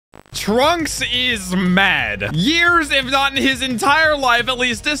Trunks is mad. Years, if not in his entire life, at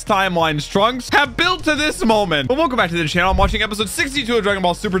least this timeline's Trunks, have built to this moment. But welcome back to the channel. I'm watching episode 62 of Dragon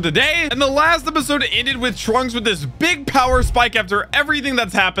Ball Super today. And the last episode ended with Trunks with this big power spike after everything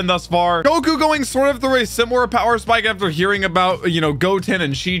that's happened thus far. Goku going sort of through a similar power spike after hearing about, you know, Goten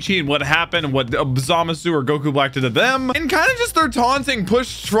and Chi-Chi and what happened and what Zamasu or Goku Black did to them. And kind of just their taunting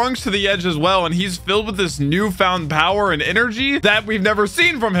pushed Trunks to the edge as well. And he's filled with this newfound power and energy that we've never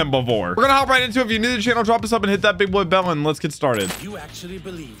seen from him before. We're gonna hop right into it. If you're new to the channel, drop us up and hit that big boy bell and let's get started. You actually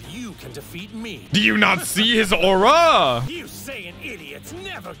believe you can defeat me? Do you not see his aura? You Saiyan idiots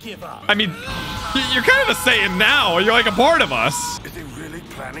never give up. I mean, you're kind of a Saiyan now. You're like a part of us. Is he really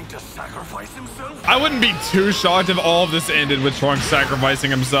planning to sacrifice himself? I wouldn't be too shocked if all of this ended with Trunks sacrificing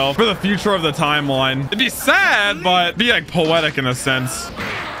himself for the future of the timeline. It'd be sad, but be like poetic in a sense.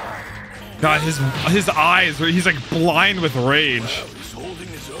 God, his eyes, he's like blind with rage.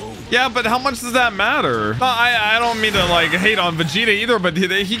 Yeah, but how much does that matter? I don't mean to like hate on Vegeta either, but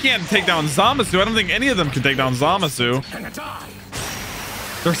he can't take down Zamasu. I don't think any of them can take down Zamasu.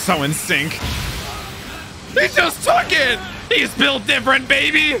 They're so in sync. He just took it. He's built different,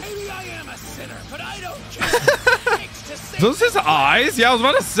 baby. Maybe I am a sinner, but I don't care. Those his eyes? Yeah, I was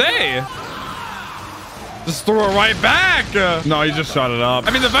about to say. Just threw it right back. No, he just shot it up.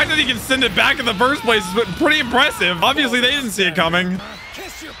 I mean, the fact that he can send it back in the first place is pretty impressive. Obviously, they didn't see it coming.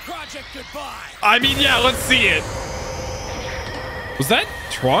 Kiss your project goodbye. I mean, yeah, let's see it. Was that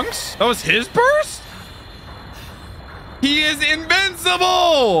Trunks? That was his burst? He is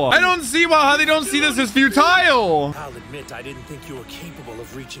invincible. I don't see how they don't see this as futile. I'll admit I didn't think you were capable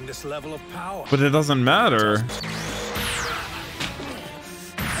of reaching this level of power. But it doesn't matter.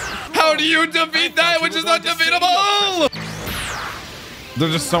 How do you defeat that which is undefeatable? They're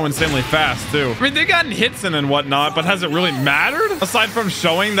just so insanely fast too. I mean, they've gotten hits in and whatnot, but has it really mattered? Aside from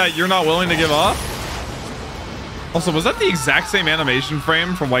showing that you're not willing to give up? Also, was that the exact same animation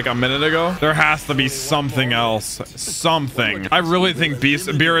frame from like a minute ago? There has to be something else. Something. I really think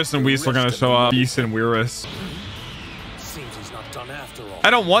Beerus and Whis are going to show up. Beast and Whis. Seems he's not done after all. I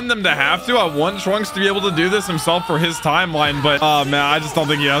don't want them to have to. I want Trunks to be able to do this himself for his timeline, but oh man, I just don't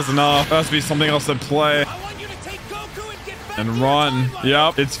think he has enough. There has to be something else at play. And run.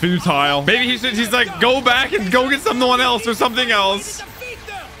 Yep, it's futile. Maybe he's like, go back and go get someone else or something else.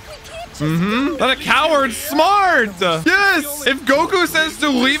 That a coward. Smart. Yes. If Goku says to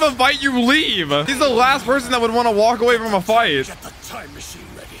leave a fight, you leave. He's the last person that would want to walk away from a fight. Get the time machine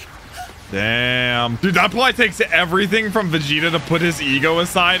ready. Damn. Dude, that probably takes everything from Vegeta to put his ego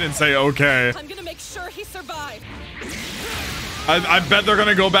aside and say, okay. I'm gonna make sure he survives. I bet they're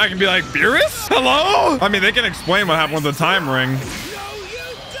gonna go back and be like, Beerus? Hello? I mean, they can explain what happened with the time ring.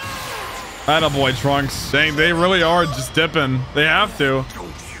 Attaboy, Trunks. Dang, they really are just dipping. They have to.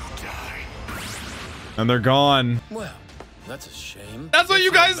 And they're gone. Well, that's a shame. That's what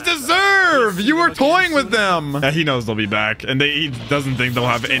you guys deserve. You were toying with them. Yeah, he knows they'll be back. And he doesn't think they'll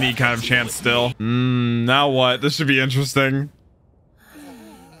have any kind of chance still. Now what? This should be interesting.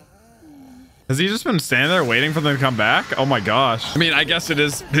 Has he just been standing there waiting for them to come back? Oh my gosh. I mean, I guess it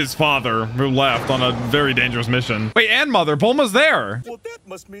is his father who left on a very dangerous mission. Wait, and mother. Bulma's there. Well, that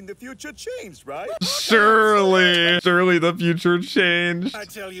must mean the future changed, right? Surely. Surely the future changed. I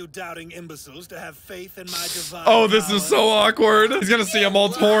tell you doubting imbeciles to have faith in my divine Oh, this is so awkward. He's gonna see them all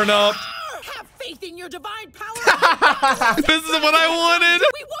torn up. Have faith in your divine power. This is what I wanted.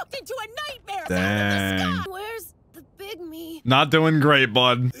 We walked into a nightmare. Dang. Where's the big me? Not doing great,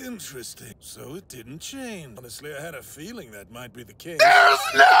 bud. Interesting. So it didn't change. Honestly, I had a feeling that might be the case. There's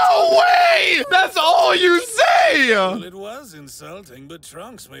no way! That's all you say! Well, it was insulting, but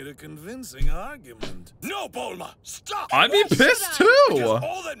Trunks made a convincing argument. No, Bulma! Stop! I'd be pissed too! Because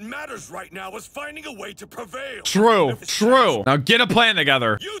all that matters right now is finding a way to prevail. True, true. Now get a plan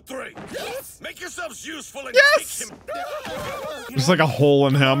together. You three! Yes. Make yourselves useful and Yes! take him. There's like a hole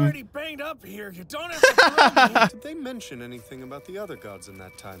in him. Already banged up here. You don't have to throw me. Did they mention anything about the other gods in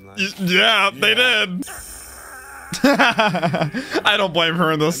that timeline? Yeah, they did. I don't blame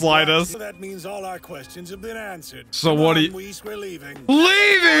her in the slightest. So that means all our questions have been answered. So Come what on, do you... Whis, we're leaving.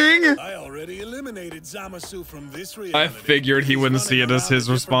 Leaving? I already eliminated Zamasu from this reality. I figured he wouldn't see it as his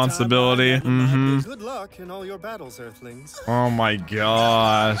responsibility. Good luck in all your battles, Earthlings. Oh my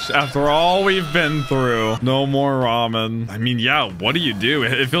gosh. After all we've been through, no more ramen. I mean, yeah, what do you do?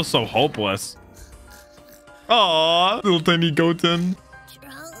 It feels so hopeless. Aw, little tiny Goten.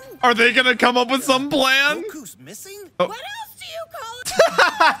 Are they gonna come up with some plan? Goku's missing? What else do you call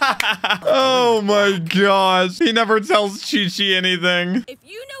it? Oh my gosh. He never tells Chi-Chi anything. If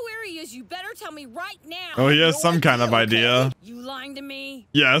you know where he is, you better tell me right now. Oh, he has some kind of idea. You lying to me?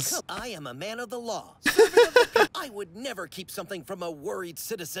 Yes. I am a man of the law. Servant of the people. I would never keep something from a worried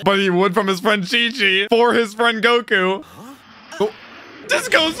citizen. But he would from his friend Chi-Chi for his friend Goku. Oh.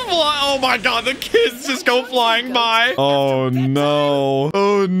 Just goes flying. Oh my god, the kids just go flying by. Oh no.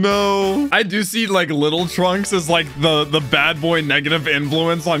 Oh no. I do see like little Trunks as like the bad boy negative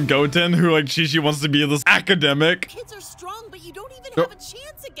influence on Goten, who like Chi-Chi wants to be this academic. Kids are strong, but you don't even have a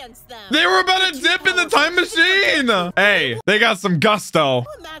chance against them. They were about to dip in the time machine. Hey, they got some gusto.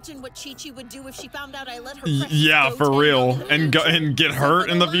 Can you imagine what Chi-Chi would do if she found out I let her Yeah, for real. And get hurt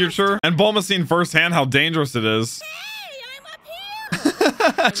in the future. And Bulma's seen firsthand how dangerous it is.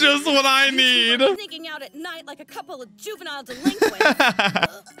 Just what I need. Sneaking out at night like a couple of juvenile delinquents.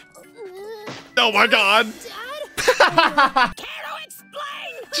 Oh my god. Dad? Care to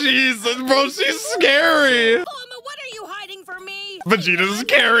explain? Jesus, bro, she's scary. Bulma, what are you hiding from me? Vegeta's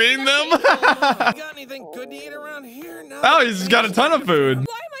carrying them. You got anything good to eat around here? No. Oh, he's got a ton of food. Why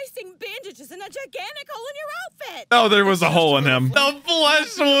am I seeing bandages and a gigantic hole in your outfit? Oh, there was a hole in him. The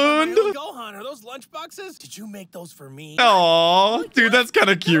flesh wound. Gohan, are those lunchboxes? Did you make those for me? Aw, dude, that's kind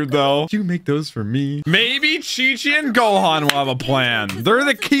of cute, though. You make those for me. Maybe Chi-Chi and Gohan will have a plan. They're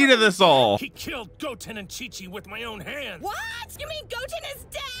the key to this all. He killed Goten and Chi-Chi with my own hands. What? You mean Goten is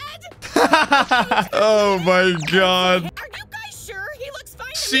dead? Oh my god. Are you guys sure? He looks fine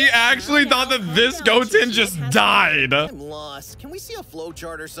to She me. actually thought that this Goten just died. I'm lost. Can we see a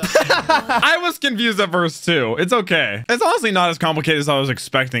flowchart or something? I was confused at first, too. It's okay. It's honestly not as complicated as I was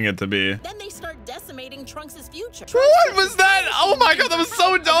expecting it to be. Then they start decimating Trunks' future. What was that? Oh my god, that was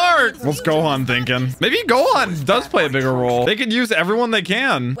so dark. What's Gohan thinking? Maybe Gohan does play a bigger role. They could use everyone they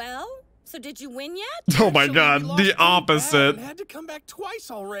can. Well, so did you win yet? Oh my Actually, god, we lost the pretty opposite. bad. Had to come back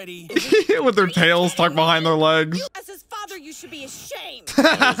twice already. With their tails tucked behind their legs. As his father, you should be ashamed.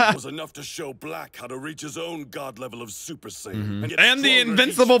 It was enough to show Black how to reach his own god level of Super Saiyan. Get And the stronger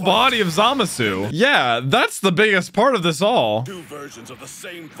invincible each fight. body of Zamasu. Yeah, that's the biggest part of this all. Two versions of the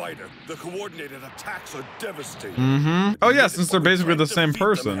same fighter. The coordinated attacks are devastating. Oh yeah, since they're basically the same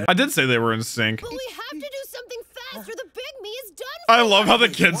person. I did say they were in sync. But we have to do something fast or the big me is done. I love how the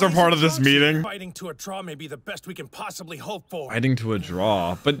kids are part of this meeting. Fighting to a draw may be the best we can possibly hope for. Fighting to a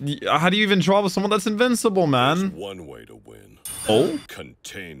draw. But how do you even draw with someone that's invincible, man? One way to win. Oh?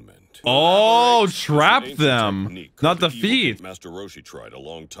 Containment. Oh, It's an trap ancient them. technique Not that the evil defeat. King Master Roshi tried a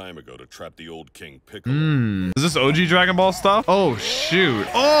long time ago to trap the old King Piccolo. Is this OG Dragon Ball stuff? Oh, shoot.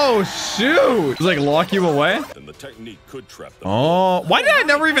 Oh, shoot. It's like lock you away? And the technique could trap them. Oh, why did I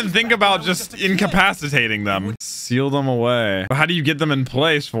never even think about just incapacitating them? Seal them away. But how do you get them in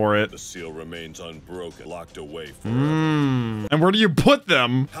place for it? The seal remains unbroken, locked away forever. And where do you put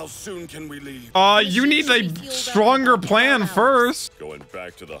them? How soon can we leave? You need a stronger plan first. Going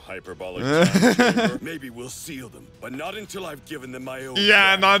back to the hyperbolic time chamber? Maybe we'll seal them, but not until I've given them my own.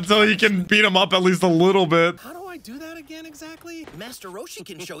 Yeah, power. not until he can beat them up at least a little bit. How do I do that again exactly? Master Roshi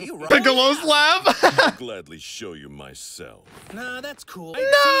can show you, right? Piccolo's lab? I'll gladly show you myself. Nah, that's cool.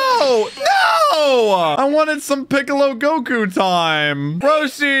 No! No! I wanted some Piccolo Goku time.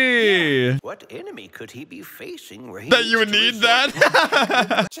 Roshi! What enemy could he be facing where he That you would needs need to resort-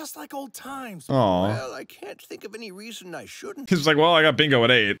 that? Just like old times. Aw. Well, I can't think of any reason I shouldn't. He's like, well, I got bingo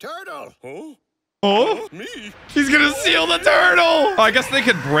at 8. Turtle! Huh? Oh? Me? He's gonna seal the turtle! Oh, I guess they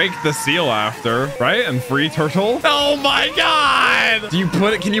could break the seal after, right? And free turtle? Oh my god! Do you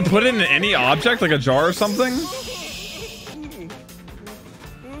put it, can you put it in any object, like a jar or something?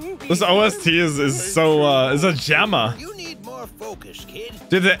 This OST is so, is a gemma. You need more focus, kid.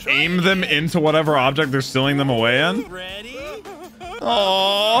 Did it aim them into whatever object they're sealing them away in? Ready?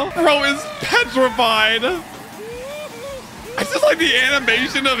 Aww, bro is petrified. I just like the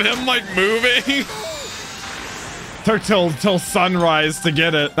animation of him like moving. Took till sunrise to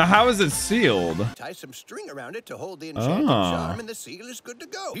get it. Now, how is it sealed? Tie some string around it to hold the enchanted charm, and the seal is good to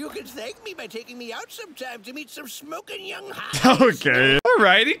go. You can thank me by taking me out sometime to meet some smoking young hounds. Okay.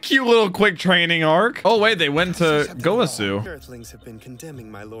 Alrighty, cute little quick training arc. Oh wait, they went to Goasu. Earthlings have been condemning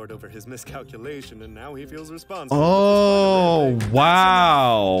my lord over his miscalculation, and now he feels responsible. Oh,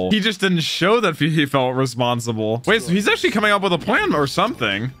 wow. He just didn't show that he felt responsible. Wait, so he's actually coming up with a plan or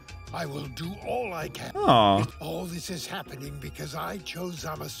something. I will do all I can. Oh. All this is happening because I chose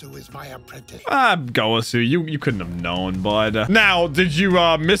ZAMASU as my apprentice. Goasu, you couldn't have known, bud. Now, did you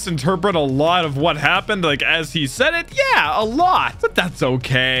misinterpret a lot of what happened, like as he said it? Yeah, a lot, but that's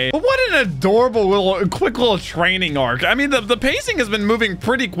okay. But what an adorable quick little training arc. I mean, the pacing has been moving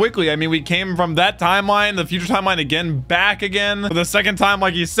pretty quickly. I mean, we came from that timeline, the future timeline again, back again. For the second time,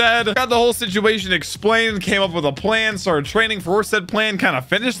 like he said, got the whole situation explained, came up with a plan, started training for said plan, kind of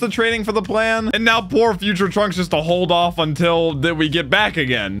finished the training training for the plan. And now poor future Trunks just to hold off until that we get back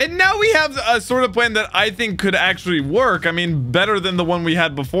again. And now we have a sort of plan that I think could actually work. I mean, better than the one we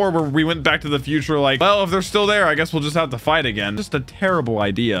had before where we went back to the future like, well, if they're still there, I guess we'll just have to fight again. Just a terrible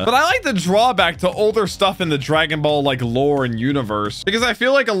idea. But I like the drawback to older stuff in the Dragon Ball like lore and universe, because I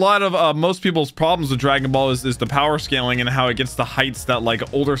feel like a lot of most people's problems with Dragon Ball is the power scaling and how it gets to heights that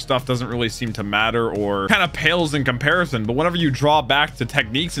like older stuff doesn't really seem to matter or kind of pales in comparison. But whenever you draw back to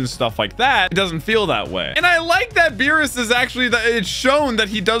techniques and stuff like that, it doesn't feel that way. And I like that Beerus is actually that it's shown that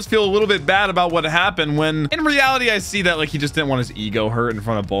he does feel a little bit bad about what happened, when in reality I see that like he just didn't want his ego hurt in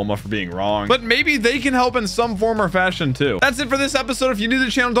front of Bulma for being wrong. But maybe they can help in some form or fashion too. That's it for this episode. If you're new to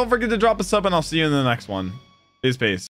the channel, don't forget to drop a sub, and I'll see you in the next one. Peace.